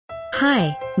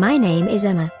Hi, my name is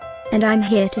Emma. And I'm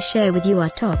here to share with you our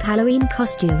top Halloween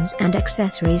costumes and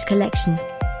accessories collection.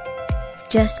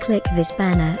 Just click this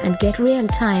banner and get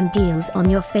real-time deals on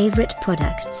your favorite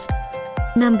products.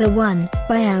 Number 1,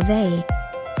 by AOVEI.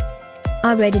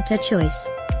 Our editor choice.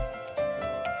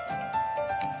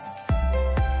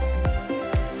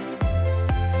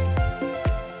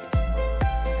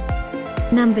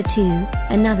 Number 2,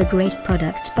 another great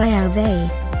product by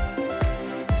AOVEI.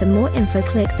 For more info,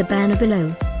 click the banner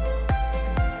below.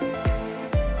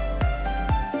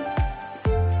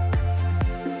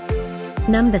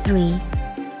 Number 3.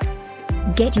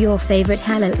 Get your favorite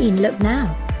Halloween look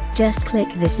now. Just click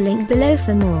this link below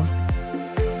for more.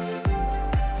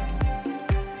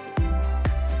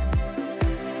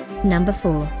 Number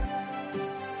 4.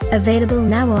 Available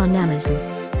now on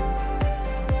Amazon.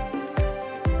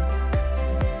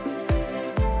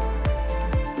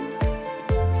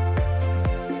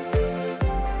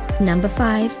 Number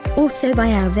 5, also by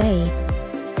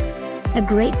AOVEI. A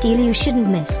great deal you shouldn't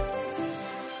miss.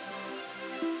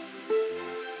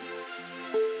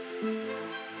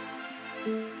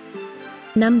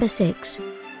 Number 6.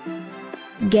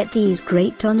 Get these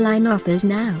great online offers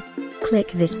now.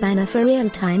 Click this banner for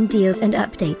real-time deals and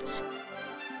updates.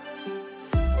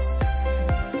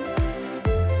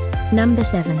 Number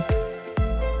 7.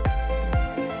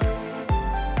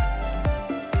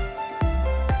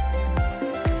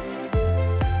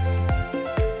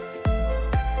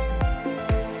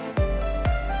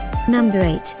 Number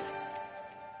 8.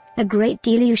 A great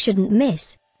deal you shouldn't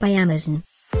miss, by Amazon.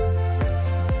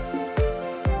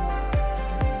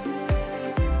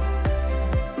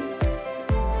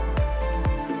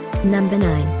 Number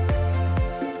 9.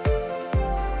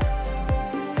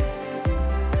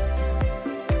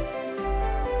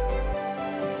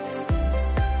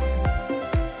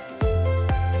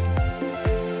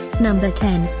 Number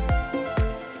 10.